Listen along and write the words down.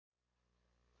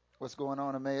What's going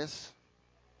on, Emmaus?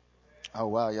 Oh,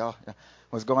 wow, y'all.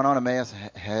 What's going on, Emmaus?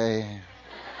 Hey.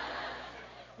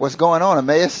 What's going on,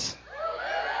 Emmaus?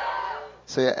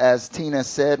 So as Tina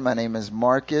said, my name is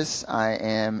Marcus. I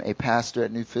am a pastor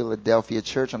at New Philadelphia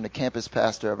Church. I'm the campus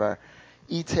pastor of our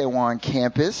Itaewon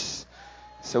campus.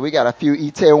 So we got a few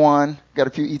Itaewon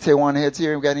heads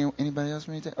here. We got anybody else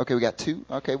from Itaewon? Okay, we got two.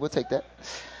 Okay, we'll take that.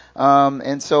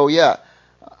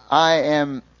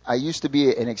 I used to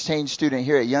be an exchange student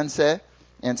here at Yonsei.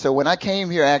 And so when I came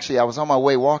here, actually, I was on my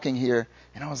way walking here,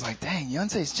 and I was like, dang,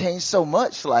 Yonsei's changed so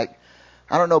much. Like,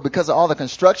 I don't know, because of all the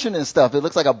construction and stuff, it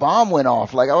looks like a bomb went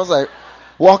off. Like, I was like,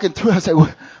 walking through, I was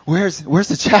like, where's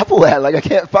the chapel at? Like, I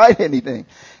can't find anything.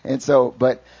 And so,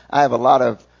 but I have a lot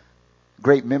of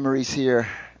great memories here.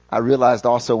 I realized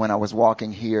also when I was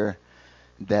walking here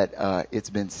that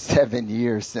it's been 7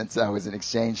 years since I was an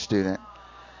exchange student.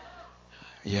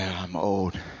 Yeah, I'm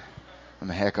old.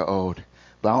 I'm a heck of old.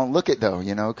 But I don't look it though,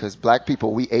 because black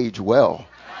people, we age well.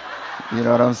 You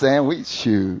know what I'm saying?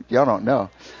 Y'all don't know.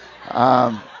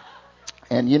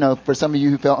 And for some of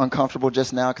you who felt uncomfortable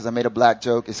just now because I made a black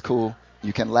joke, it's cool.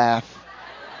 You can laugh.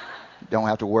 Don't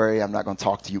have to worry. I'm not going to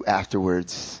talk to you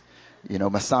afterwards.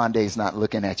 Masande's not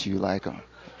looking at you like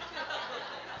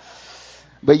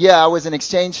But yeah, I was an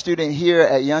exchange student here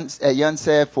at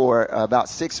Yonsei for about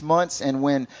 6 months. And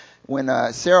when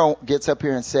Sarah gets up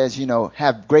here and says,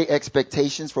 have great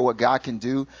expectations for what God can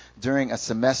do during a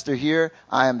semester here,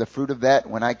 I am the fruit of that.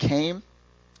 When I came,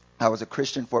 I was a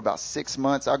Christian for about 6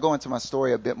 months. I'll go into my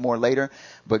story a bit more later,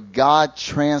 but God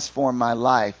transformed my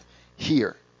life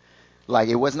here. Like,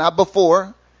 it was not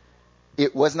before,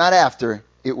 it was not after,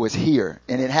 it was here.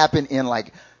 And it happened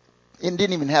it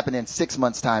didn't even happen in 6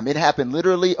 months' time. It happened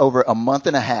literally over a month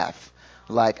and a half.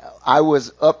 Like, I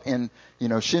was up in,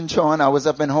 Shincheon. I was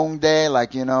up in Hongdae,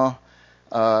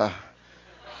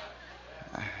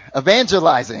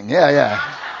 evangelizing. Yeah.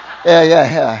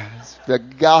 It's the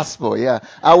gospel. Yeah.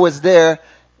 I was there.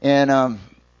 And,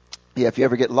 if you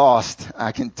ever get lost,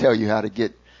 I can tell you how to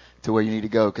get to where you need to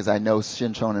go because I know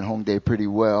Shincheon and Hongdae pretty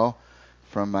well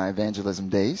from my evangelism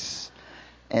days.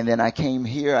 And then I came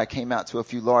here, I came out to a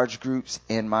few large groups,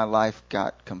 and my life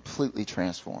got completely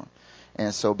transformed.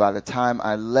 And so by the time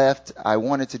I left, I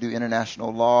wanted to do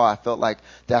international law. I felt like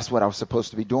that's what I was supposed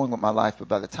to be doing with my life. But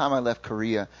by the time I left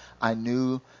Korea, I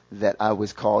knew that I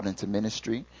was called into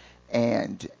ministry.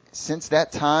 And since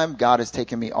that time, God has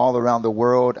taken me all around the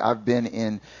world. I've been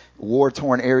in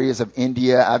war-torn areas of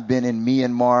India. I've been in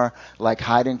Myanmar,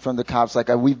 hiding from the cops.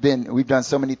 We've done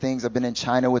so many things. I've been in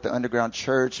China with the underground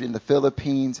church, in the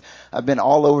Philippines. I've been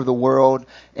all over the world,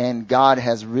 and God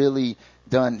has really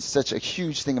done such a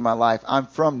huge thing in my life. I'm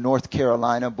from North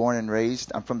Carolina, born and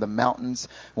raised. I'm from the mountains.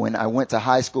 When I went to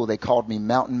high school, they called me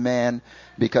Mountain Man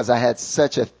because I had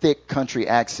such a thick country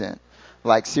accent.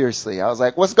 Like, seriously. I was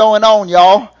like, what's going on,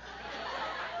 y'all?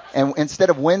 And instead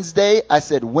of Wednesday, I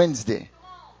said Wednesday.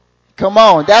 Come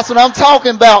on. That's what I'm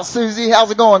talking about, Susie.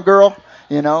 How's it going, girl?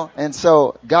 And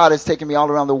so God has taken me all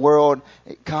around the world.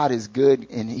 God is good,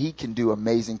 and He can do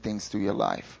amazing things through your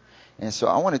life. And so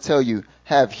I want to tell you,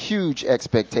 have huge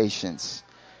expectations.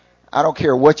 I don't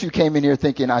care what you came in here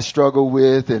thinking I struggle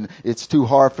with and it's too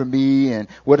hard for me and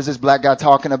what is this black guy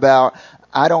talking about?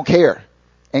 I don't care.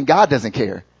 And God doesn't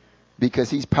care because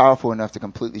He's powerful enough to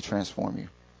completely transform you.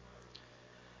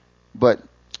 But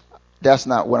that's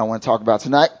not what I want to talk about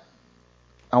tonight.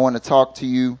 I want to talk to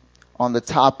you on the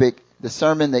topic, the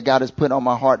sermon that God has put on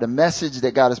my heart, the message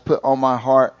that God has put on my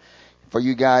heart. For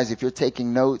you guys, if you're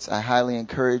taking notes, I highly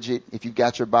encourage it. If you've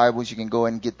got your Bibles, you can go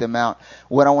ahead and get them out.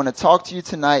 What I want to talk to you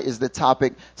tonight is the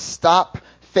topic, Stop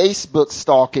Facebook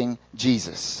Stalking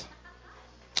Jesus.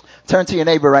 Turn to your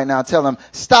neighbor right now and tell them,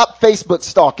 stop Facebook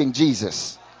stalking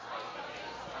Jesus.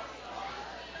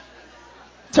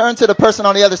 Turn to the person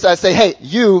on the other side and say, hey,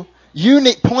 you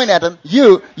need, point at them,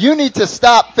 you need to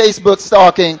stop Facebook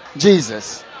stalking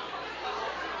Jesus.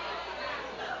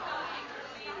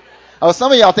 Oh,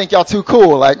 some of y'all think y'all too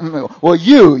cool. Well,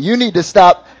 you need to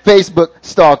stop Facebook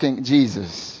stalking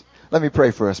Jesus. Let me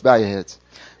pray for us. Bow your heads.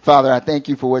 Father, I thank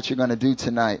you for what you're going to do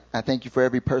tonight. I thank you for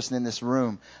every person in this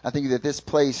room. I thank you that this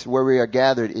place where we are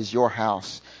gathered is your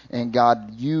house. And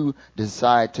God, you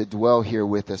decide to dwell here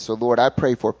with us. So Lord, I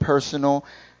pray for personal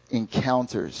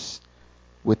encounters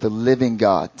with the living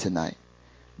God tonight.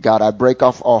 God, I break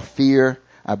off all fear.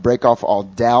 I break off all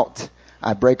doubt.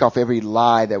 I break off every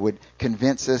lie that would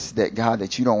convince us that, God,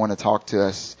 that you don't want to talk to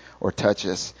us or touch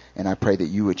us. And I pray that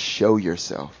you would show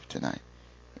yourself tonight.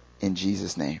 In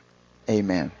Jesus' name,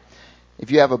 amen.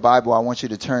 If you have a Bible, I want you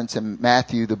to turn to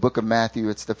Matthew, the book of Matthew.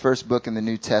 It's the first book in the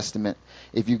New Testament.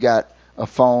 If you've got a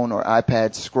phone or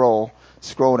iPad,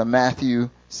 scroll to Matthew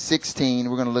 16.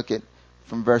 We're going to look at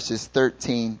from verses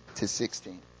 13 to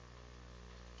 16.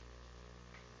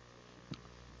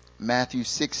 Matthew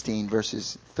 16,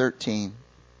 verses 13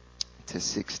 to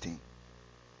 16.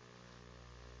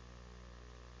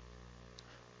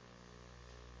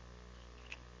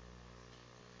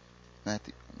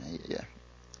 Matthew, yeah.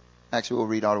 Actually, we'll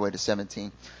read all the way to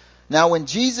 17. Now, when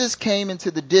Jesus came into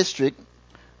the district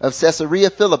of Caesarea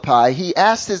Philippi, he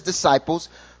asked his disciples,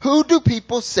 "Who do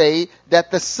people say that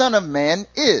the Son of Man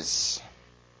is?"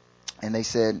 And they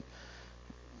said,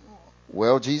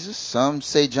 "Well, Jesus, some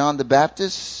say John the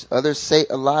Baptist, others say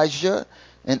Elijah,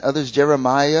 and others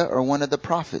Jeremiah or one of the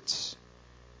prophets."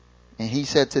 And he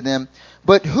said to them,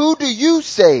 "But who do you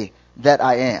say that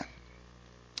I am?"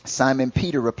 Simon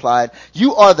Peter replied,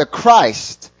 "You are the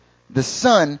Christ, the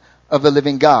Son of the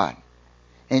living God."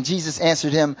 And Jesus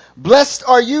answered him, "Blessed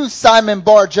are you, Simon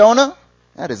Bar-Jonah."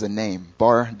 That is a name,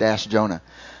 Bar-Jonah.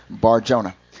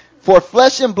 Bar-Jonah. "For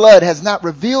flesh and blood has not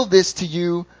revealed this to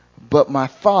you, but my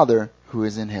Father who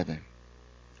is in heaven."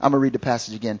 I'm going to read the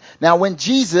passage again. Now when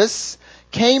Jesus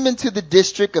came into the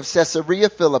district of Caesarea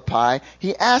Philippi,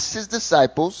 he asked his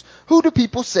disciples, "Who do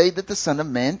people say that the Son of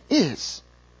Man is?"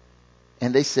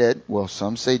 And they said, "Well,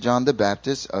 some say John the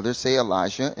Baptist, others say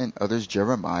Elijah, and others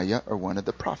Jeremiah or one of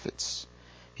the prophets."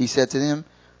 He said to them,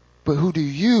 "But who do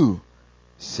you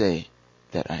say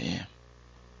that I am?"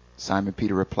 Simon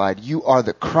Peter replied, "You are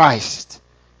the Christ.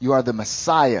 You are the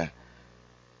Messiah,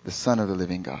 the Son of the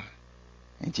living God."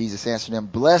 And Jesus answered him,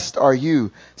 "Blessed are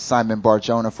you, Simon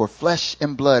Bar-Jonah, for flesh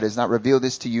and blood has not revealed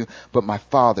this to you, but my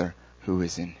Father who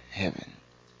is in heaven."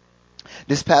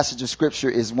 This passage of Scripture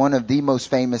is one of the most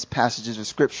famous passages of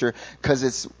Scripture because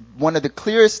it's one of the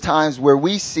clearest times where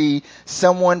we see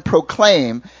someone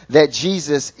proclaim that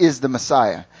Jesus is the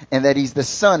Messiah and that he's the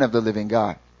Son of the living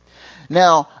God.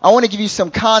 Now, I want to give you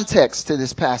some context to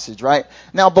this passage, right?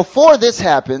 Now, before this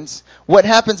happens, what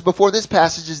happens before this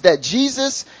passage is that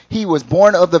Jesus, he was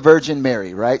born of the Virgin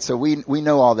Mary, right? So we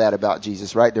know all that about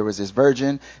Jesus, right? There was this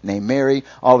virgin named Mary.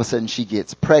 All of a sudden she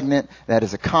gets pregnant. That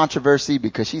is a controversy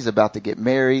because she's about to get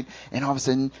married. And all of a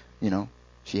sudden,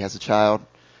 she has a child.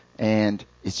 And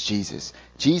it's Jesus.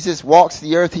 Jesus walks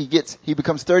the earth. He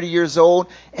becomes 30 years old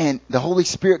and the Holy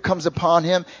Spirit comes upon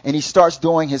him and he starts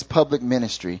doing his public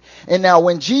ministry. And now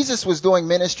when Jesus was doing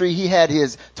ministry, he had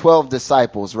his 12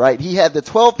 disciples, right? He had the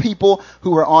 12 people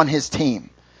who were on his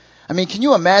team. I mean, can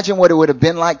you imagine what it would have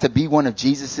been like to be one of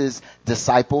Jesus's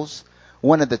disciples?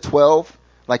 One of the 12?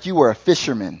 Like you were a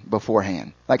fisherman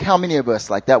beforehand. Like how many of us,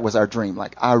 like that was our dream?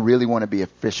 Like I really want to be a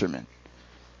fisherman.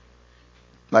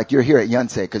 Like you're here at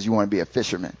Yonsei because you want to be a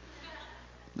fisherman.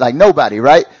 Like nobody,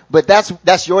 right? But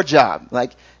that's your job.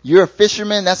 Like you're a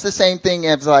fisherman. That's the same thing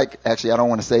as like, actually I don't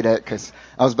want to say that because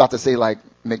I was about to say like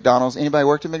McDonald's. Anybody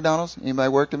worked at McDonald's? Anybody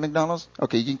worked at McDonald's?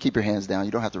 Okay, you can keep your hands down.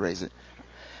 You don't have to raise it.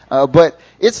 But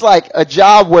it's like a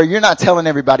job where you're not telling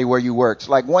everybody where you worked.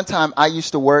 Like one time I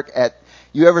used to work at,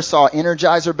 you ever saw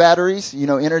Energizer batteries? You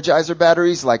know, Energizer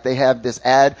batteries, like they have this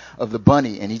ad of the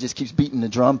bunny and he just keeps beating the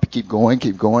drum, keep going,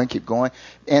 keep going, keep going.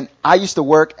 And I used to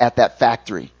work at that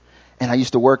factory and I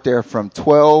used to work there from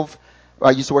 12 hours.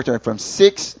 I used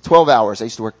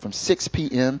to work from 6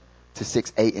 p.m. to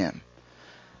 6 a.m.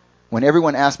 When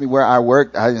everyone asked me where I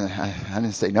worked, I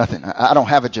didn't say nothing. I don't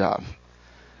have a job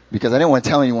because I didn't want to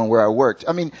tell anyone where I worked.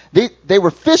 I mean, they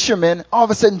were fishermen. All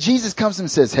of a sudden Jesus comes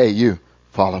and says, "Hey, you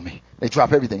follow me." They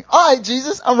drop everything. "All right,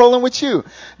 Jesus, I'm rolling with you."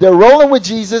 They're rolling with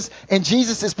Jesus and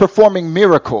Jesus is performing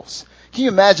miracles. Can you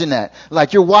imagine that?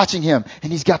 Like you're watching him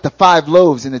and he's got the 5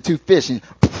 loaves and the 2 fish and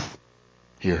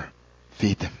here,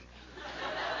 feed them.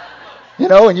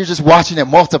 And you're just watching it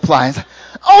multiply. And it's like,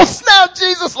 oh snap,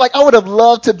 Jesus. Like I would have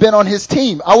loved to have been on his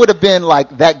team. I would have been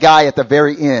like that guy at the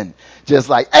very end. Just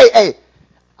like, hey,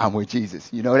 I'm with Jesus.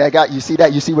 You know that guy? You see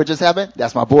that? You see what just happened?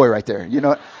 That's my boy right there.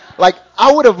 Like,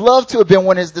 I would have loved to have been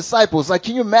one of his disciples. Like,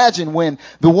 can you imagine when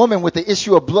the woman with the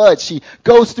issue of blood, she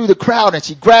goes through the crowd and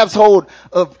she grabs hold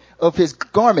of his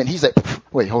garment. He's like,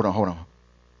 wait, hold on.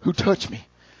 Who touched me?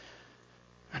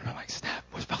 And I'm like, snap,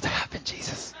 what's about to happen,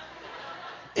 Jesus?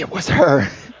 It was her.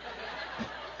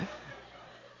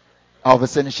 All of a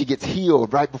sudden she gets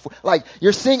healed right before. Like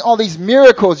you're seeing all these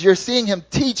miracles. You're seeing him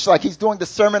teach like he's doing the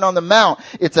Sermon on the Mount.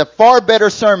 It's a far better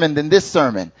sermon than this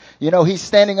sermon. He's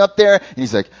standing up there and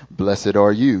he's like, "Blessed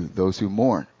are you, those who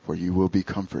mourn, for you will be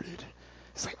comforted."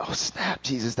 It's like, oh snap,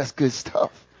 Jesus, that's good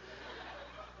stuff.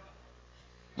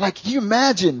 Like, can you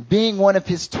imagine being one of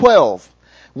his 12,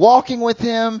 walking with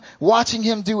him, watching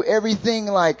him do everything?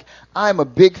 Like, I'm a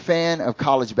big fan of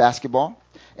college basketball.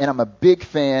 and I'm a big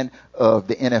fan of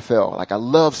the NFL. Like I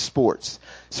love sports.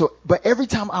 So, but every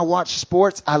time I watch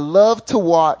sports, I love to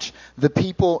watch the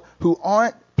people who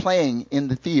aren't playing in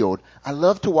the field. I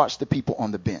love to watch the people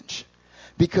on the bench.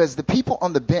 Because the people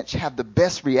on the bench have the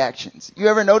best reactions. You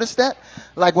ever notice that?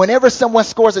 Like whenever someone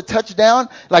scores a touchdown,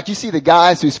 like you see the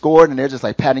guys who scored and they're just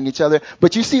like patting each other.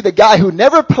 But you see the guy who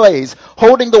never plays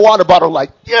holding the water bottle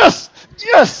like, yes,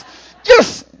 yes,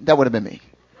 yes. That would have been me.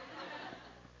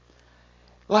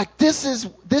 Like this is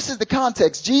the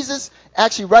context. Jesus,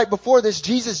 actually right before this,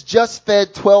 Jesus just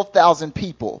fed 12,000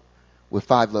 people with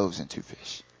 5 loaves and 2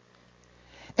 fish.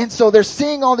 And so they're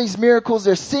seeing all these miracles.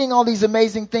 They're seeing all these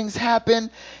amazing things happen.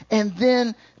 And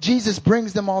then Jesus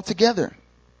brings them all together.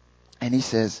 And he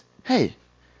says, hey,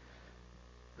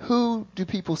 who do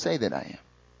people say that I am?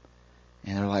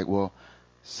 And they're like, well,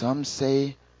 some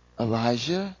say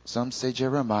Elijah, some say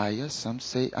Jeremiah, some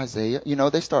say Isaiah. You know,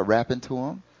 they start rapping to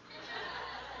him.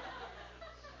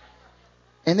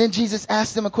 And then Jesus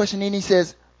asks them a question and he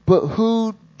says, but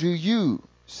who do you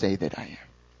say that I am?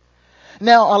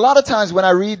 Now, a lot of times when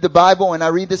I read the Bible and I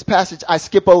read this passage, I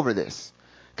skip over this.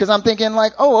 Because I'm thinking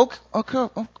like, oh,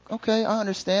 okay, I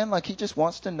understand. Like he just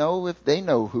wants to know if they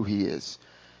know who he is.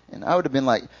 And I would have been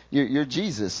like, you're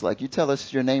Jesus. Like you tell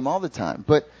us your name all the time.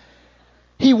 But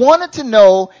he wanted to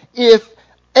know if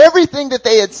everything that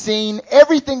they had seen,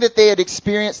 everything that they had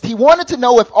experienced, he wanted to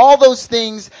know if all those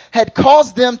things had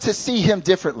caused them to see him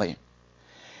differently.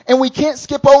 And we can't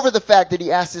skip over the fact that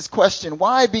he asked this question.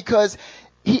 Why? Because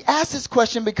he asked this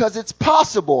question because it's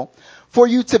possible for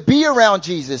you to be around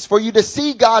Jesus, for you to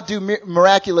see God do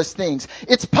miraculous things.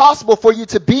 It's possible for you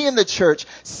to be in the church,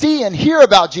 see and hear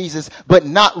about Jesus, but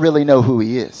not really know who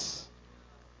he is.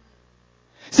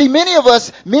 See, many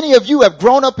of you have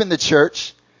grown up in the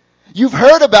church. You've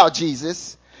heard about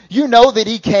Jesus. You know that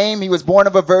he came, he was born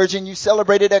of a virgin. You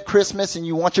celebrated at Christmas and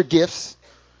you want your gifts.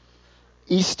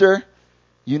 Easter,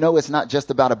 you know it's not just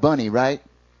about a bunny, right?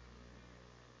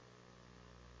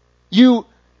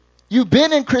 You've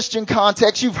been in Christian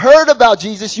context. You've heard about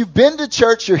Jesus. You've been to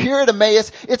church. You're here at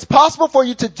Emmaus. It's possible for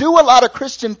you to do a lot of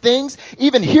Christian things,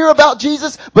 even hear about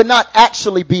Jesus, but not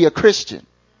actually be a Christian.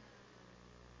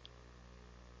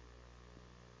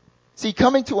 See,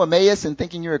 coming to Emmaus and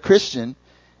thinking you're a Christian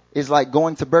is like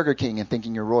going to Burger King and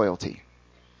thinking you're royalty.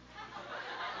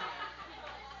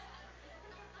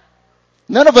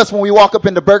 None of us, when we walk up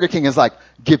into Burger King, is like,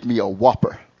 give me a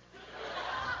Whopper.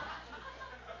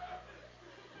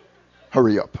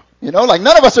 Hurry up. You know, like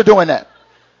none of us are doing that.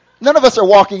 None of us are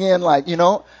walking in like, you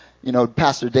know,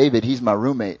 Pastor David, he's my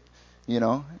roommate. You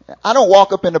know, I don't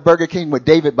walk up into Burger King with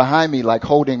David behind me, like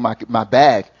holding my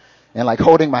bag and like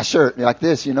holding my shirt like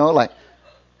this, you know, like,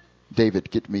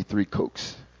 David, get me 3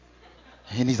 Cokes.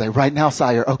 And he's like, right now,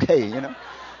 sire. Okay. You know,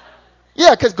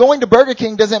 yeah, because going to Burger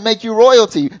King doesn't make you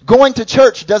royalty. Going to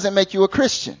church doesn't make you a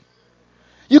Christian.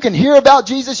 You can hear about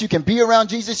Jesus. You can be around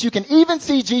Jesus. You can even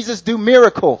see Jesus do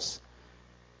miracles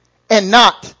and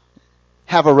not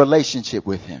have a relationship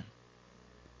with him.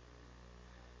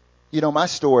 You know, my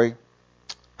story,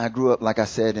 I grew up, like I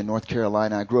said, in North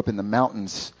Carolina. I grew up in the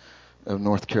mountains of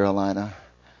North Carolina.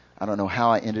 I don't know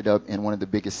how I ended up in one of the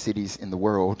biggest cities in the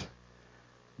world,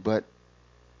 but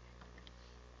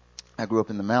I grew up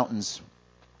in the mountains.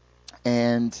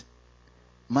 And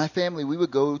my family, we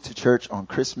would go to church on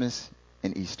Christmas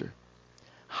and Easter.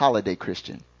 Holiday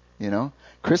Christian, you know.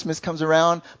 Christmas comes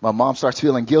around, my mom starts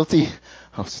feeling guilty.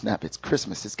 Oh snap, it's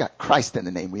Christmas. It's got Christ in the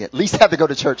name. We at least have to go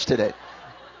to church today.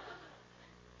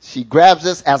 She grabs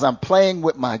us as I'm playing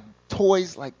with my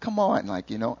toys, like, come on,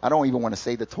 like, you know, I don't even want to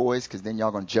say the toys because then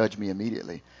y'all going to judge me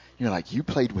immediately. You're like, you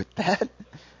played with that?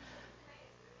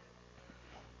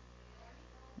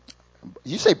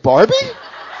 You say Barbie?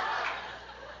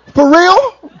 For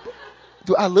real?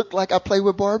 Do I look like I play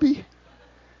with Barbie?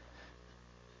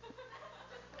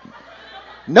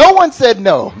 No one said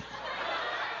no.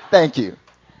 Thank you.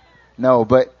 No,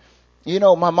 but you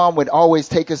know, my mom would always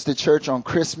take us to church on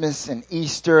Christmas and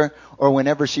Easter, or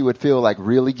whenever she would feel like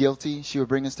really guilty, she would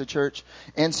bring us to church.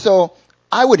 And so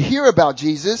I would hear about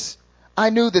Jesus. I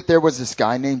knew that there was this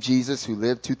guy named Jesus who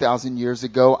lived 2,000 years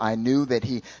ago. I knew that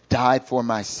he died for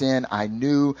my sin. I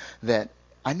knew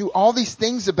all these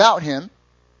things about him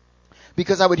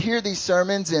because I would hear these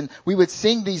sermons and we would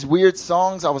sing these weird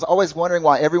songs. I was always wondering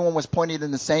why everyone was pointed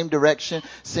in the same direction,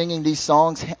 singing these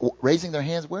songs, raising their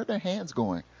hands. Where are their hands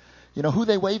going? You know, who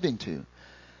they waving to?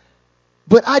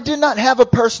 But I did not have a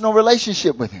personal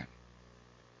relationship with him.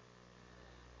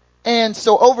 And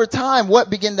so over time, what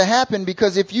began to happen,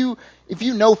 because if you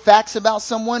know facts about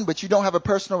someone, but you don't have a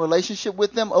personal relationship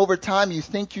with them, over time you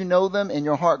think you know them and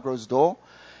your heart grows dull,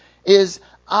 is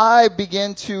I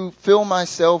began to fill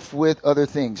myself with other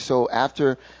things. So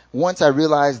once I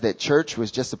realized that church was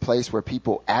just a place where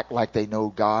people act like they know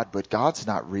God, but God's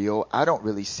not real, I don't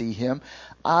really see him,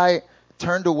 I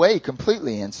turned away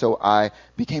completely. And so I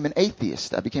became an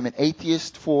atheist. I became an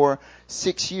atheist for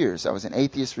 6 years. I was an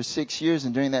atheist for 6 years.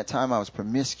 And during that time, I was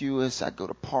promiscuous. I'd go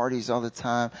to parties all the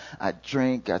time. I'd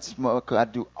drink. I'd smoke.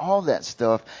 I'd do all that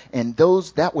stuff. And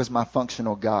that was my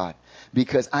functional God,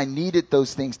 because I needed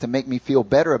those things to make me feel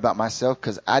better about myself,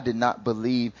 because I did not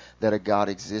believe that a God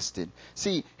existed.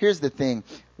 See, here's the thing.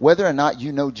 Whether or not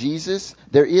you know Jesus,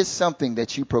 there is something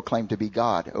that you proclaim to be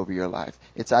God over your life.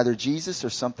 It's either Jesus or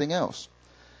something else.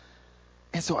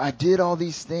 And so I did all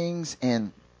these things,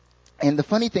 and the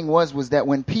funny thing was that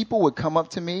when people would come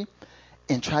up to me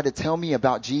and try to tell me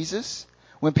about Jesus,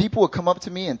 when people would come up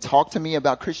to me and talk to me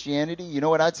about Christianity, you know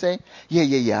what I'd say?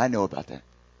 Yeah, I know about that.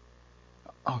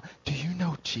 Oh, do you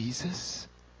know Jesus?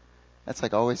 That's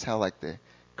like always how like the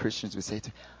Christians would say to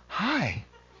me, hi.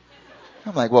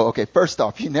 I'm like, well, okay, first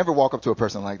off, you never walk up to a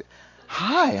person like that.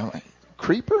 Hi. I'm like,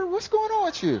 creeper, what's going on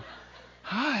with you?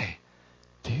 Hi.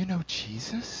 Do you know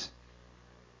Jesus?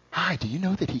 Hi, do you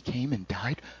know that he came and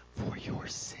died for your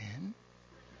sin?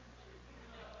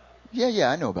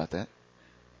 Yeah, I know about that.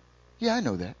 Yeah, I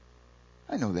know that.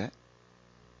 I know that.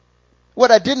 What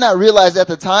I did not realize at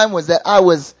the time was that I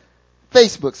was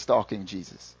Facebook stalking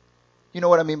Jesus. You know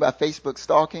what I mean by Facebook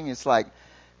stalking? It's like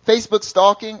Facebook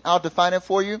stalking, I'll define it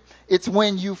for you. It's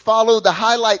when you follow the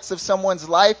highlights of someone's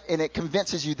life and it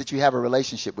convinces you that you have a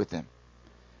relationship with them,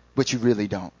 but you really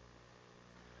don't.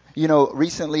 You know,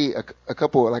 recently,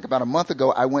 about a month ago,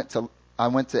 I went to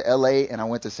LA and I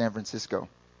went to San Francisco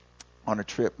on a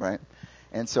trip, right?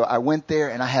 And so I went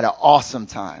there and I had an awesome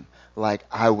time.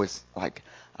 I was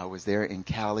there in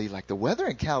Cali. Like, the weather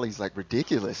in Cali is like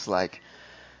ridiculous. Like,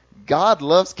 God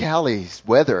loves Cali's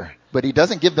weather, but he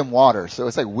doesn't give them water. So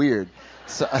it's like weird.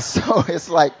 So it's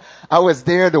like I was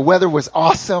there. The weather was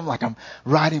awesome. Like, I'm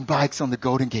riding bikes on the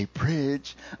Golden Gate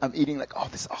Bridge. I'm eating like all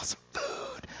this awesome food.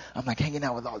 I'm like hanging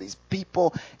out with all these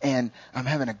people, and I'm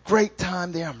having a great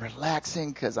time there. I'm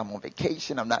relaxing because I'm on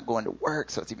vacation. I'm not going to work,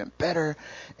 so it's even better.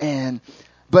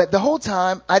 But the whole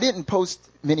time, I didn't post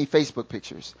many Facebook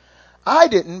pictures. I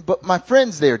didn't, but my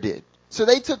friends there did. So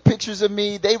they took pictures of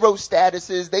me. They wrote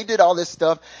statuses. They did all this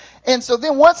stuff. And so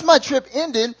then once my trip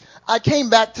ended, I came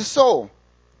back to Seoul.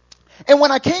 And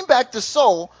when I came back to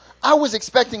Seoul, I was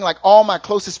expecting like all my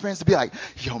closest friends to be like,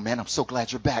 yo, man, I'm so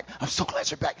glad you're back. I'm so glad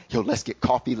you're back. Yo, let's get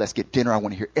coffee. Let's get dinner. I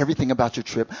want to hear everything about your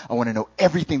trip. I want to know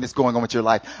everything that's going on with your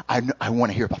life. I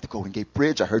want to hear about the Golden Gate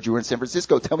Bridge. I heard you were in San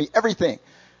Francisco. Tell me everything.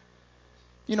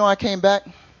 You know, I came back.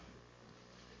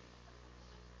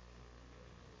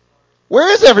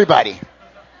 Where is everybody?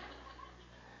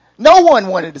 No one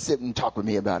wanted to sit and talk with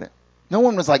me about it. No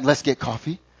one was like, let's get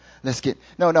coffee.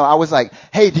 No, I was like,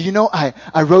 hey, do you know I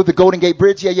rode the Golden Gate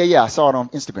Bridge? Yeah. I saw it on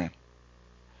Instagram.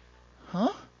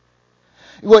 Huh?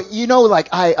 Well, you know, like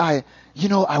I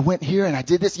went here and I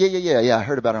did this. Yeah. I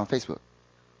heard about it on Facebook.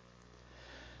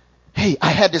 Hey, I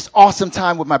had this awesome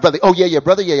time with my brother. Oh, yeah,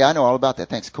 brother. Yeah, I know all about that.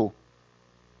 Thanks. Cool.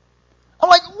 I'm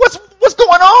like, what's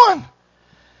going on?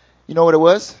 You know what it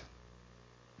was?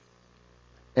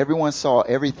 Everyone saw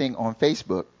everything on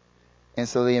Facebook, and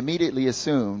so they immediately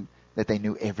assumed that they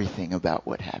knew everything about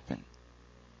what happened.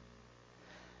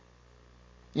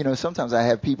 You know, sometimes I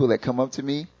have people that come up to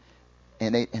me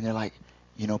and they're like,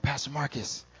 you know, Pastor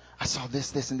Marcus, I saw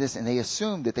this, and this, and they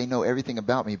assume that they know everything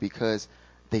about me because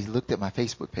they looked at my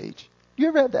Facebook page. You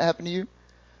ever had that happen to you?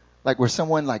 Like where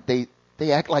someone like they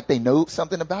act like they know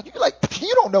something about you. You're like,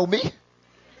 you don't know me.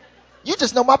 You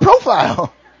just know my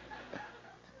profile.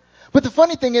 But the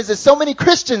funny thing is that so many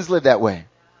Christians live that way.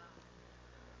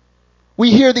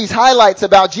 We hear these highlights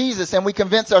about Jesus and we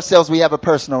convince ourselves we have a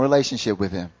personal relationship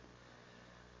with him.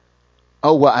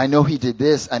 Oh, well, I know he did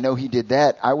this. I know he did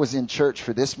that. I was in church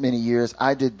for this many years.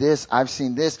 I did this. I've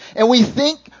seen this. And we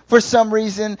think for some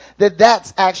reason that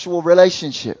that's actual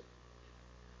relationship.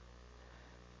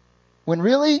 When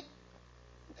really,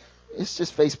 it's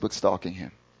just Facebook stalking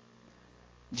him.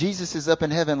 Jesus is up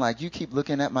in heaven like, you keep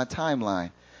looking at my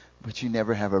timeline, but you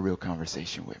never have a real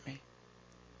conversation with me.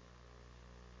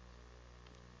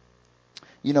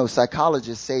 You know,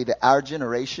 psychologists say that our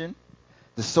generation,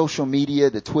 the social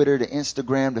media, the Twitter, the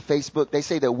Instagram, the Facebook, they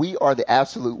say that we are the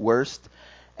absolute worst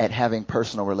at having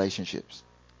personal relationships.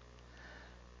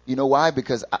 You know why?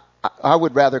 Because I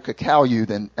would rather cacao you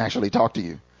than actually talk to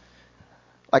you.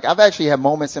 Like, I've actually had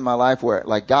moments in my life where,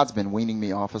 like, God's been weaning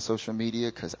me off of social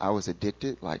media because I was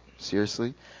addicted, like,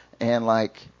 seriously. And,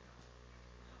 like,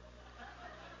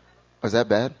 was that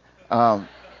bad?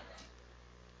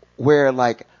 where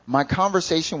like my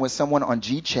conversation with someone on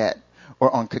GChat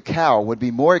or on Kakao would be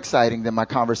more exciting than my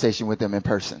conversation with them in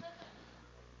person.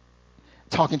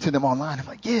 Talking to them online, I'm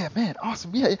like, yeah, man,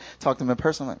 awesome. Yeah. Talk to them in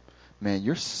person, I'm like, man,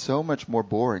 you're so much more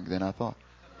boring than I thought.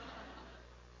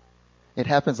 It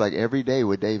happens like every day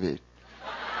with David.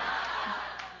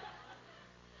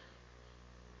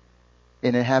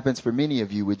 And it happens for many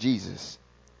of you with Jesus.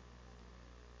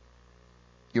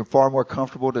 You're far more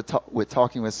comfortable with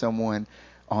talking with someone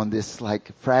on this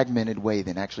like fragmented way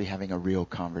than actually having a real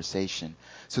conversation.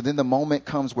 So then the moment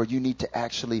comes where you need to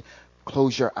actually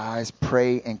close your eyes,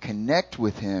 pray, and connect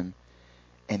with him,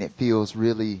 and it feels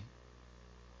really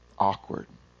awkward,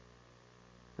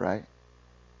 right?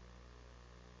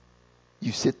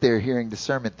 You sit there hearing the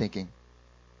sermon thinking,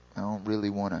 I don't really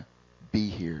want to be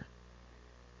here.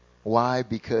 Why?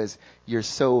 Because you're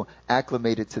so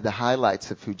acclimated to the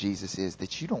highlights of who Jesus is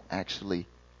that you don't actually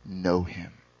know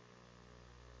him.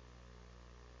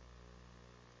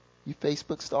 You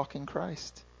Facebook stalking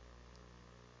Christ.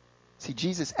 See,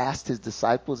 Jesus asked his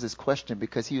disciples this question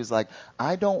because he was like,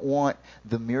 I don't want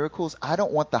the miracles. I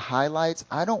don't want the highlights.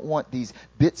 I don't want these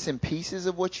bits and pieces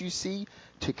of what you see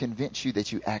to convince you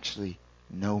that you actually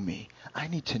know me. I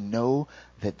need to know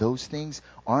that those things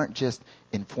aren't just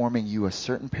informing you a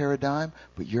certain paradigm,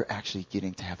 but you're actually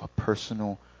getting to have a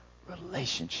personal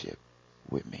relationship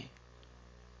with me.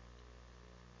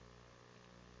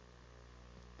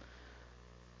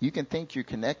 You can think you're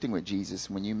connecting with Jesus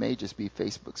when you may just be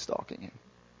Facebook stalking him.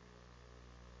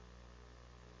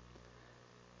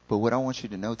 But what I want you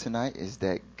to know tonight is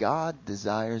that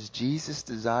Jesus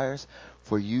desires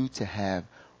for you to have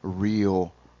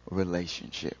real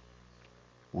relationship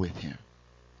with him.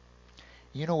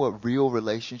 You know what real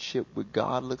relationship with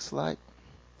God looks like?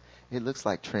 It looks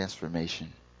like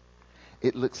transformation.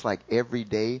 It looks like every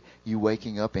day you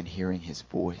waking up and hearing his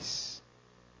voice,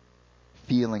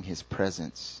 feeling his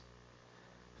presence.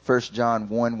 1 John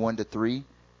 1:1-3.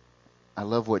 I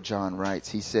love what John writes.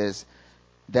 He says,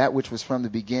 that which was from the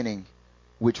beginning,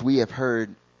 which we have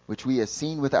heard, which we have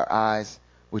seen with our eyes,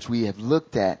 which we have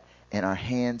looked at, and our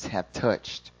hands have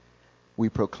touched, we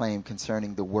proclaim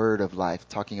concerning the word of life,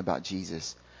 talking about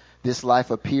Jesus. This life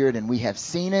appeared, and we have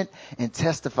seen it and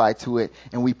testified to it,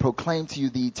 and we proclaim to you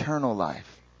the eternal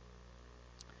life.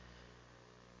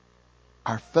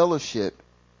 Our fellowship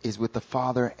is with the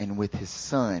Father and with his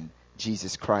Son,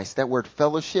 Jesus Christ. That word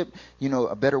fellowship,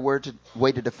 a better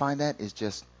way to define that is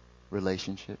just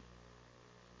relationship.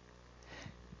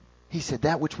 He said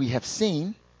that which we have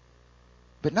seen,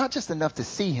 but not just enough to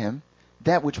see him,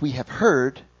 that which we have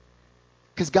heard,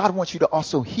 because God wants you to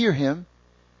also hear him.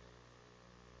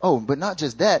 Oh, but not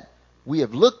just that, we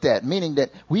have looked at, meaning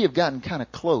that we have gotten kind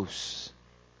of close.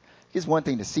 It's one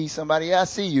thing to see somebody, yeah, I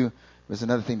see you. It's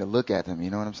another thing to look at them,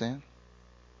 you know what I'm saying?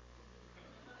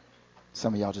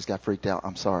 Some of y'all just got freaked out.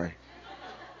 I'm sorry.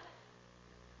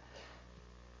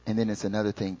 And then it's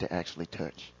another thing to actually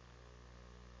touch.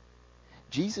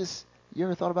 Jesus, you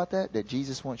ever thought about that? That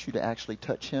Jesus wants you to actually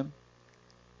touch him?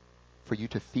 For you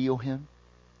to feel him?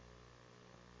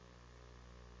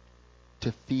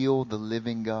 To feel the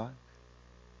living God?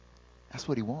 That's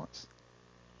what he wants.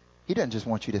 He doesn't just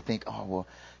want you to think, oh, well,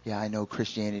 yeah, I know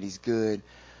Christianity's good.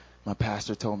 My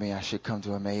pastor told me I should come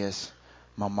to Emmaus.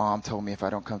 My mom told me if I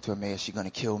don't come to Emmaus, she's going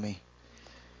to kill me.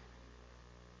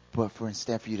 But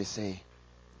instead for you to say,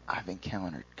 I've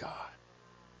encountered God.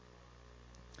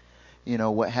 You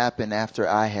know, what happened after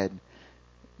I had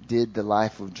did the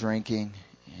life of drinking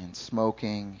and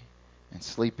smoking and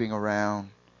sleeping around,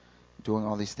 doing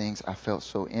all these things, I felt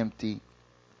so empty.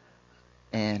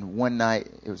 And one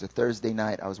night, it was a Thursday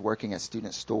night, I was working at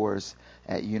student stores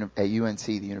at UNC,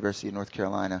 the University of North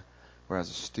Carolina, where I was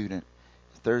a student.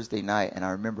 Thursday night, and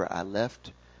I remember I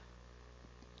left.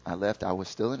 I was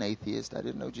still an atheist. I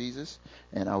didn't know Jesus.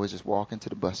 And I was just walking to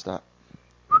the bus stop.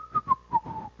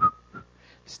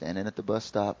 Standing at the bus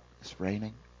stop. It's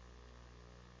raining.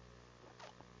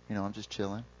 I'm just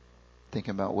chilling.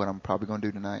 Thinking about what I'm probably going to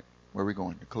do tonight. Where are we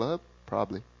going? The club?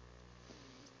 Probably.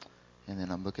 And then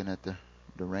I'm looking at the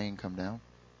rain come down.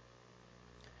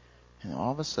 And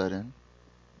all of a sudden,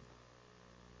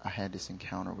 I had this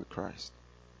encounter with Christ.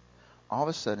 All of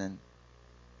a sudden,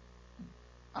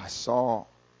 I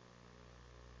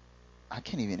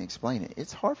can't even explain it.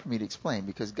 It's hard for me to explain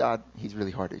because God, he's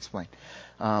really hard to explain.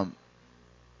 But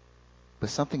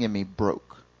something in me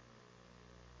broke.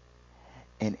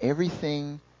 And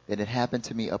everything that had happened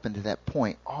to me up until that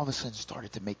point, all of a sudden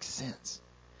started to make sense.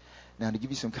 Now, to give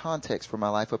you some context for my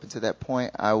life up until that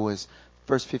point,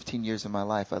 first 15 years of my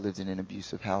life, I lived in an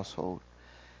abusive household.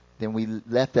 Then we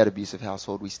left that abusive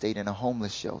household. We stayed in a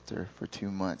homeless shelter for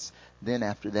 2 months. Then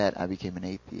after that, I became an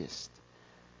atheist.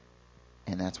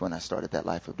 And that's when I started that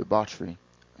life of debauchery.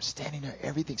 I'm standing there.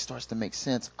 Everything starts to make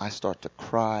sense. I start to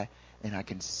cry, and I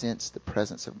can sense the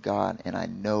presence of God, and I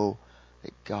know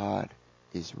that God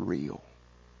is real.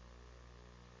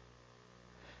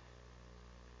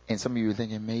 And some of you are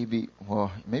thinking, maybe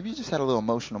you just had a little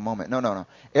emotional moment. No.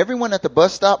 Everyone at the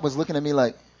bus stop was looking at me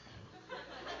like,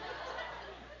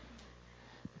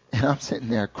 and I'm sitting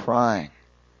there crying.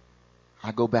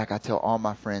 I go back, I tell all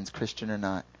my friends, Christian or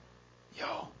not,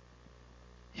 yo,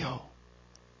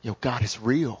 God is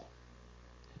real.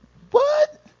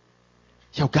 What?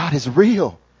 Yo, God is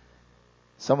real.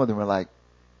 Some of them were like,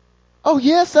 oh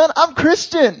yeah, son, I'm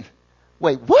Christian.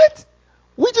 Wait, what?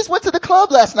 We just went to the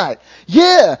club last night.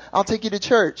 Yeah, I'll take you to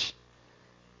church.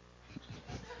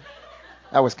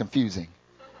 That was confusing.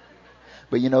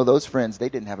 But those friends, they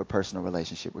didn't have a personal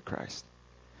relationship with Christ.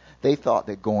 They thought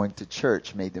that going to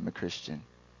church made them a Christian.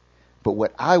 But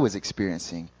what I was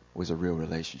experiencing was a real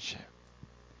relationship.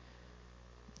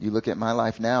 You look at my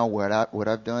life now, what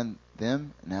I've done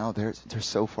them, now they're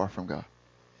so far from God.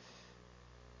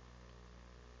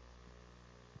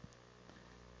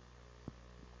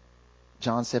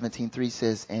 John 17:3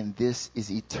 says, and this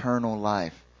is eternal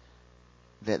life,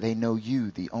 that they know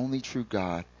you, the only true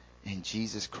God, and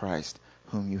Jesus Christ,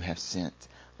 whom you have sent.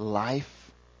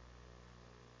 Life.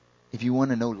 If you want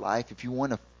to know life, if you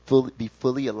want to be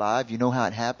fully alive, you know how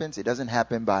it happens? It doesn't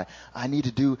happen by, I need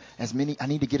to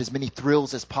get as many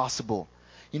thrills as possible.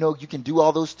 You can do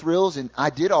all those thrills, and I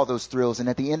did all those thrills, and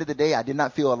at the end of the day, I did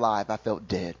not feel alive. I felt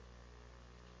dead.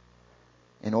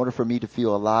 In order for me to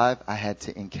feel alive, I had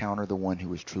to encounter the one who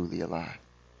was truly alive.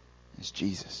 It's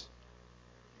Jesus.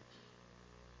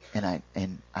 And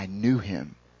I knew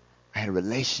him. I had a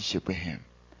relationship with him.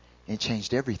 It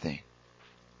changed everything.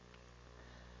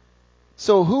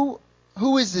 So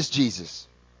who is this Jesus?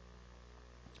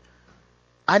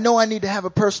 I know I need to have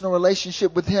a personal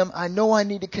relationship with him. I know I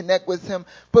need to connect with him.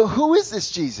 But who is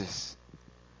this Jesus?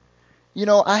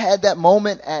 I had that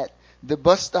moment at the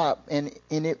bus stop, and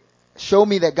it showed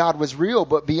me that God was real.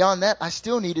 But beyond that, I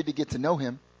still needed to get to know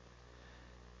him.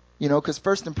 Because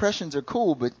first impressions are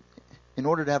cool, but in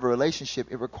order to have a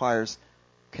relationship, it requires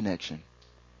connection.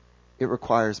 It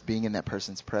requires being in that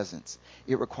person's presence.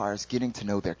 It requires getting to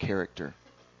know their character.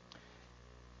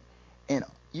 And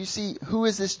you see, who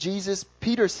is this Jesus?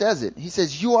 Peter says it. He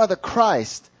says, you are the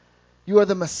Christ. You are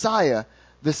the Messiah,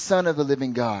 the Son of the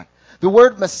living God. The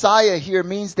word Messiah here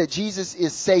means that Jesus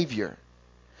is Savior.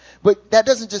 But that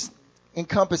doesn't just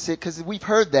encompass it, because we've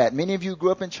heard that. Many of you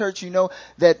grew up in church, you know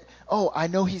that, I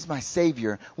know he's my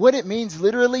Savior. What it means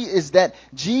literally is that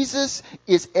Jesus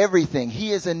is everything.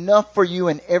 He is enough for you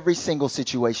in every single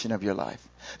situation of your life.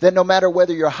 That no matter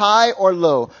whether you're high or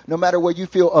low, no matter whether you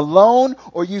feel alone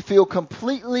or you feel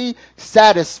completely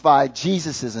satisfied,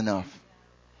 Jesus is enough.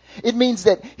 It means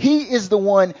that he is the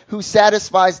one who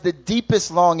satisfies the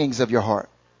deepest longings of your heart.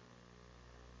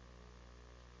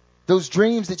 Those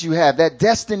dreams that you have, that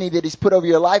destiny that he's put over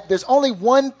your life, there's only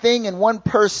one thing and one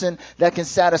person that can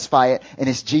satisfy it, and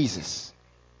it's Jesus.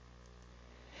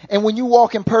 And when you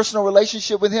walk in personal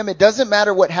relationship with him, it doesn't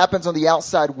matter what happens on the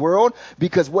outside world,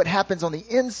 because what happens on the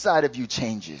inside of you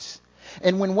changes.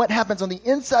 And when what happens on the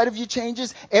inside of you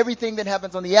changes, everything that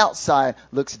happens on the outside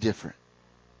looks different.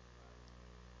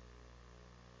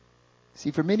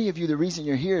 See, for many of you, the reason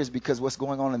you're here is because what's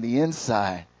going on the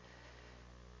inside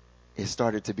is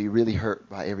started to be really hurt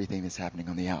by everything that's happening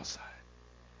on the outside.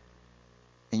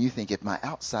 And you think, if my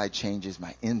outside changes,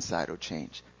 my inside will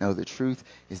change. No, the truth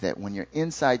is that when your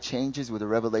inside changes with a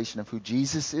revelation of who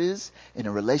Jesus is, in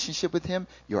a relationship with him,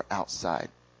 your outside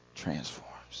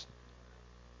transforms.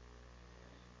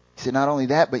 He said, not only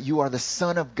that, but you are the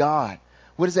Son of God.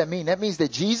 What does that mean? That means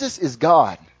that Jesus is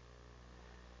God.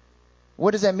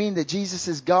 What does that mean, that Jesus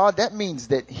is God? That means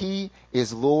that he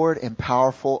is Lord and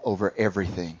powerful over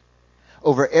everything.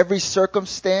 Over every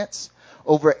circumstance,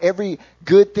 over every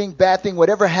good thing, bad thing,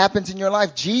 whatever happens in your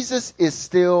life, Jesus is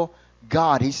still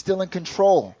God. He's still in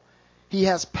control. He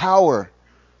has power.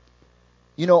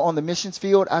 On the missions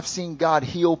field, I've seen God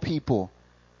heal people.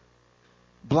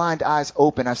 Blind eyes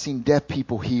open. I've seen deaf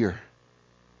people hear.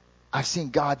 I've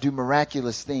seen God do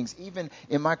miraculous things. Even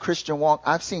in my Christian walk,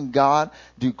 I've seen God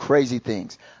do crazy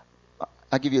things.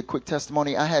 I'll give you a quick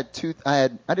testimony. I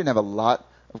didn't have a lot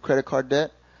of credit card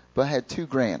debt, but I had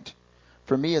 $2,000.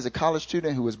 For me, as a college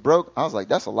student who was broke, I was like,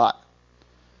 that's a lot.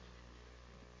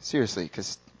 Seriously,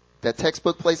 because that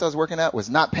textbook place I was working at was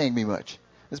not paying me much.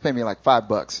 It was paying me like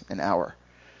 $5 an hour.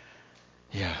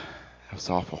 Yeah, that was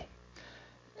awful.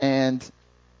 And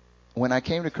when I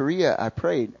came to Korea, I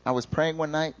prayed. I was praying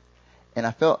one night, and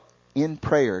I felt in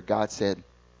prayer, God said,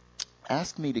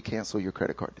 ask me to cancel your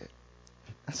credit card debt.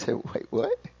 I said, wait,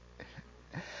 what?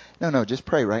 No, just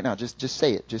pray right now. Just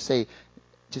say it. Just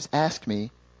ask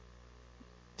me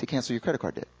to cancel your credit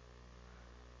card debt.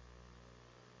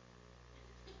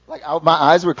 Like my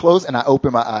eyes were closed and I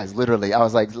opened my eyes, literally. I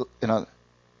was like, all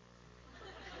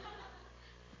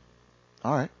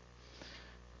right.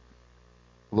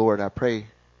 Lord, I pray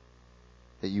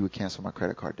that you would cancel my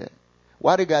credit card debt.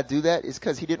 Why did God do that? It's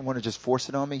because he didn't want to just force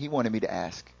it on me. He wanted me to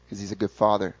ask because he's a good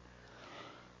father.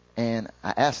 And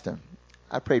I asked him.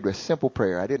 I prayed a simple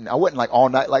prayer. I wasn't like all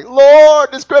night like,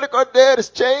 Lord, this credit card debt is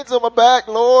chains on my back.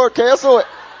 Lord, cancel it.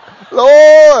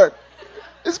 Lord,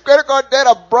 this credit card debt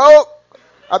I broke.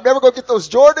 I'm never going to get those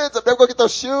Jordans. I'm never going to get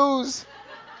those shoes.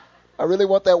 I really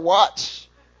want that watch.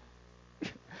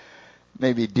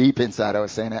 Maybe deep inside I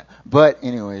was saying that. But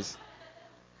anyways,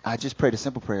 I just prayed a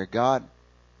simple prayer. God,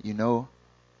 I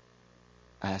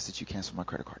ask that you cancel my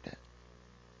credit card debt.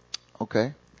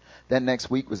 Okay. That next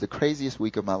week was the craziest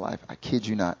week of my life. I kid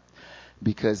you not.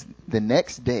 Because the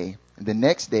next day,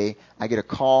 I get a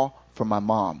call from my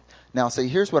mom. Now, so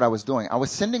here's what I was doing. I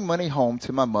was sending money home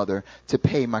to my mother to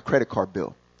pay my credit card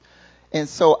bill. And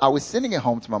so I was sending it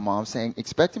home to my mom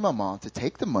expecting my mom to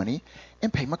take the money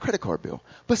and pay my credit card bill.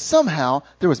 But somehow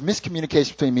there was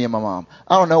miscommunication between me and my mom.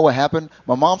 I don't know what happened.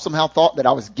 My mom somehow thought that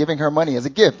I was giving her money as a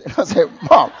gift. And I was like,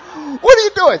 Mom, what are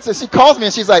you doing? So she calls me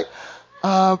and she's like,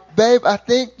 babe, I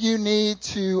think you need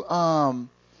to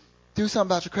do something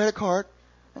about your credit card.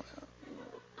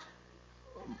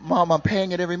 Mom, I'm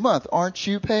paying it every month. Aren't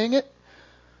you paying it?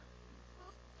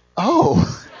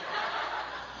 Oh.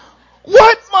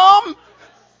 What, Mom?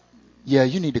 Yeah,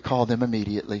 you need to call them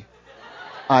immediately.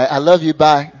 All right, I love you.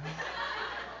 Bye.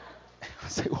 I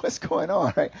say, what's going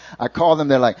on? Right? I call them.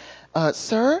 They're like,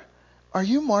 sir, are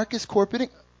you Marcus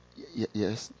Corpeting?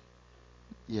 Yes.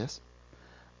 Yeah,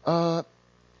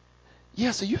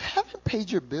 so you haven't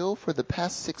paid your bill for the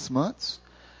past 6 months.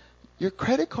 Your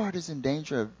credit card is in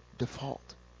danger of default.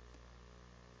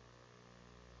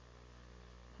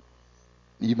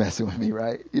 You messing with me,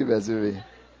 right? You messing with me.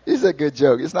 It's a good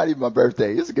joke. It's not even my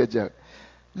birthday. It's a good joke.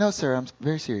 No, sir, I'm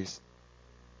very serious.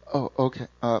 Oh, okay.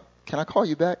 Can I call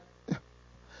you back?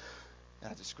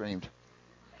 I just screamed.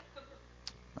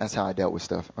 That's how I dealt with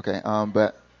stuff. Okay.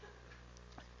 But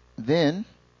then,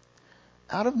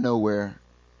 out of nowhere,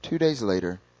 2 days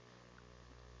later,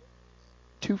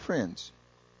 2 friends,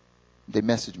 they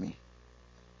messaged me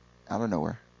out of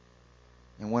nowhere.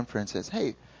 And one friend says,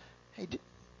 hey,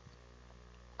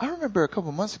 I remember a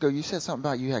couple months ago you said something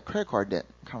about you had credit card debt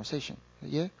conversation.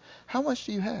 Yeah. How much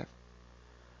do you have?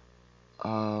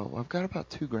 Well, I've got about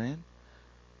 $2,000.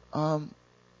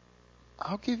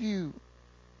 I'll give you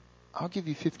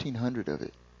 1,500 of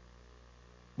it.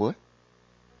 What?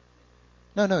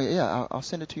 No, yeah, I'll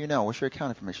send it to you now. What's your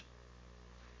account information?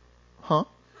 Huh?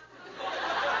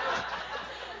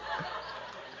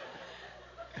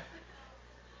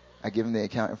 I give him the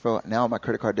account info. Now my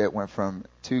credit card debt went from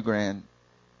 $2,000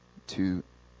 to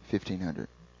 1,500.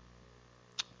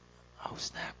 Oh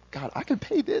snap! God, I can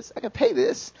pay this.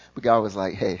 But God was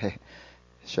like, hey,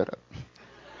 shut up.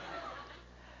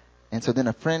 And so then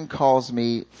a friend calls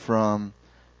me from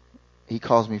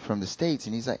the States,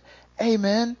 and he's like, hey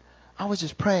man, I was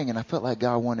just praying and I felt like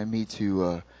God wanted me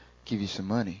to give you some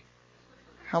money.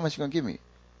 How much you gonna give me?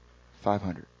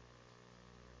 500.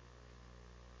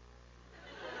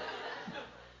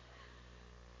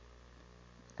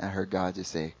 I heard God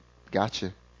just say,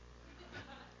 gotcha.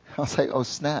 I was like, oh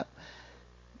snap.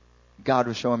 God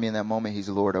was showing me in that moment he's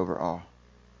Lord over all.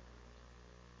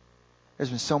 There's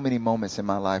been so many moments in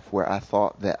my life where I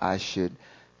thought that I should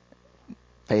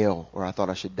fail, or I thought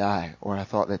I should die, or I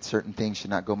thought that certain things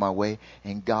should not go my way.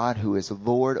 And God, who is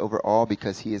Lord over all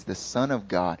because he is the Son of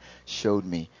God, showed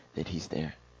me that he's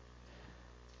there.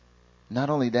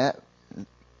 Not only that,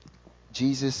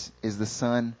 Jesus is the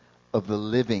Son of the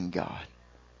living God.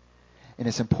 And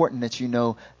it's important that you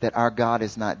know that our God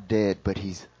is not dead, but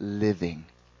he's living.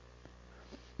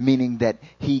 Meaning that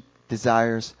he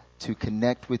desires to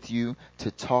connect with you,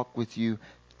 to talk with you,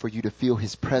 for you to feel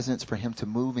his presence, for him to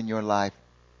move in your life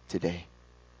today.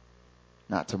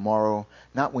 Not tomorrow,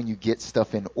 not when you get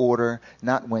stuff in order,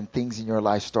 not when things in your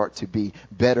life start to be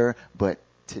better, but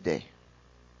today.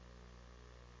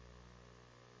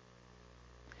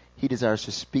 He desires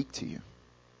to speak to you.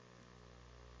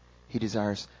 He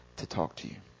desires to talk to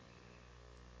you.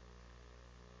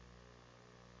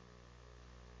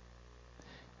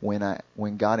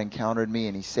 When God encountered me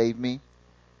and he saved me,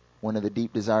 one of the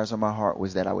deep desires of my heart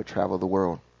was that I would travel the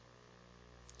world.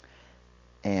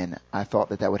 And I thought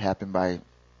that would happen by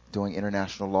doing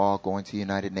international law, going to the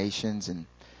United Nations, and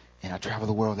I travel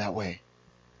the world that way.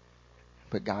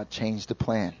 But God changed the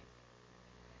plan.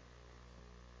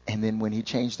 And then when he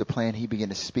changed the plan, he began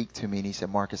to speak to me, and he said,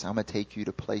 Marcus, I'm going to take you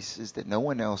to places that no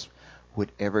one else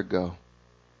would ever go.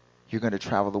 You're going to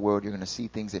travel the world. You're going to see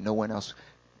things that no one else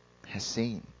has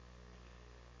seen.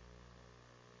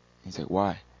 He said,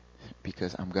 why?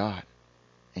 Because I'm God,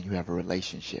 and you have a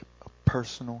relationship, a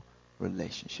personal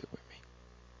relationship with me.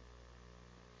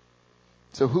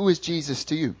 So who is Jesus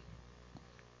to you?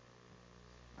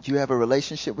 Do you have a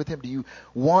relationship with him? Do you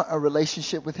want a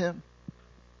relationship with him?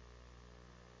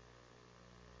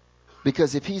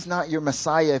 Because if he's not your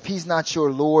Messiah, if he's not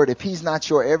your Lord, if he's not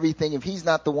your everything, if he's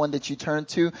not the one that you turn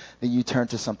to, then you turn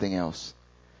to something else.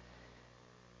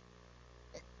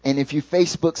 And if you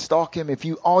Facebook stalk him, if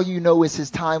all you know is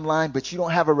his timeline, but you don't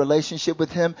have a relationship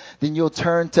with him, then you'll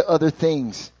turn to other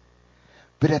things.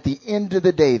 But at the end of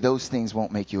the day, those things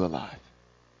won't make you alive.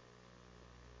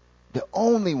 The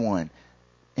only one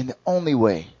and the only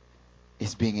way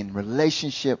is being in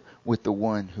relationship with the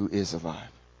one who is alive.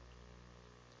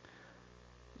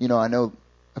 You know, I know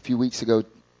a few weeks ago,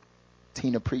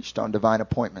 Tina preached on divine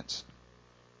appointments.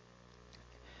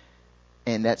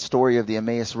 And that story of the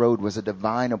Emmaus Road was a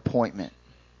divine appointment.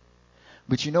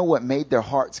 But you know what made their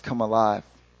hearts come alive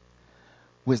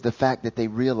was the fact that they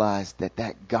realized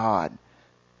that God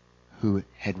who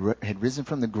had risen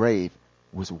from the grave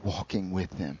was walking with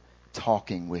them,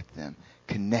 talking with them,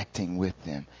 connecting with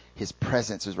them. His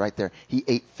presence was right there. He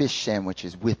ate fish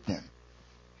sandwiches with them.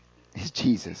 It's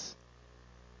Jesus.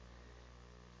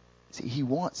 See, he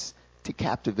wants to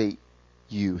captivate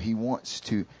you. He wants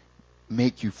to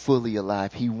make you fully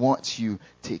alive. He wants you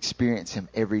to experience him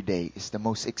every day. It's the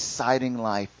most exciting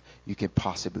life you can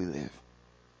possibly live.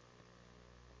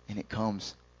 And it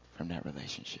comes from that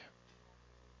relationship.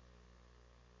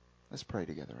 Let's pray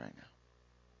together right now.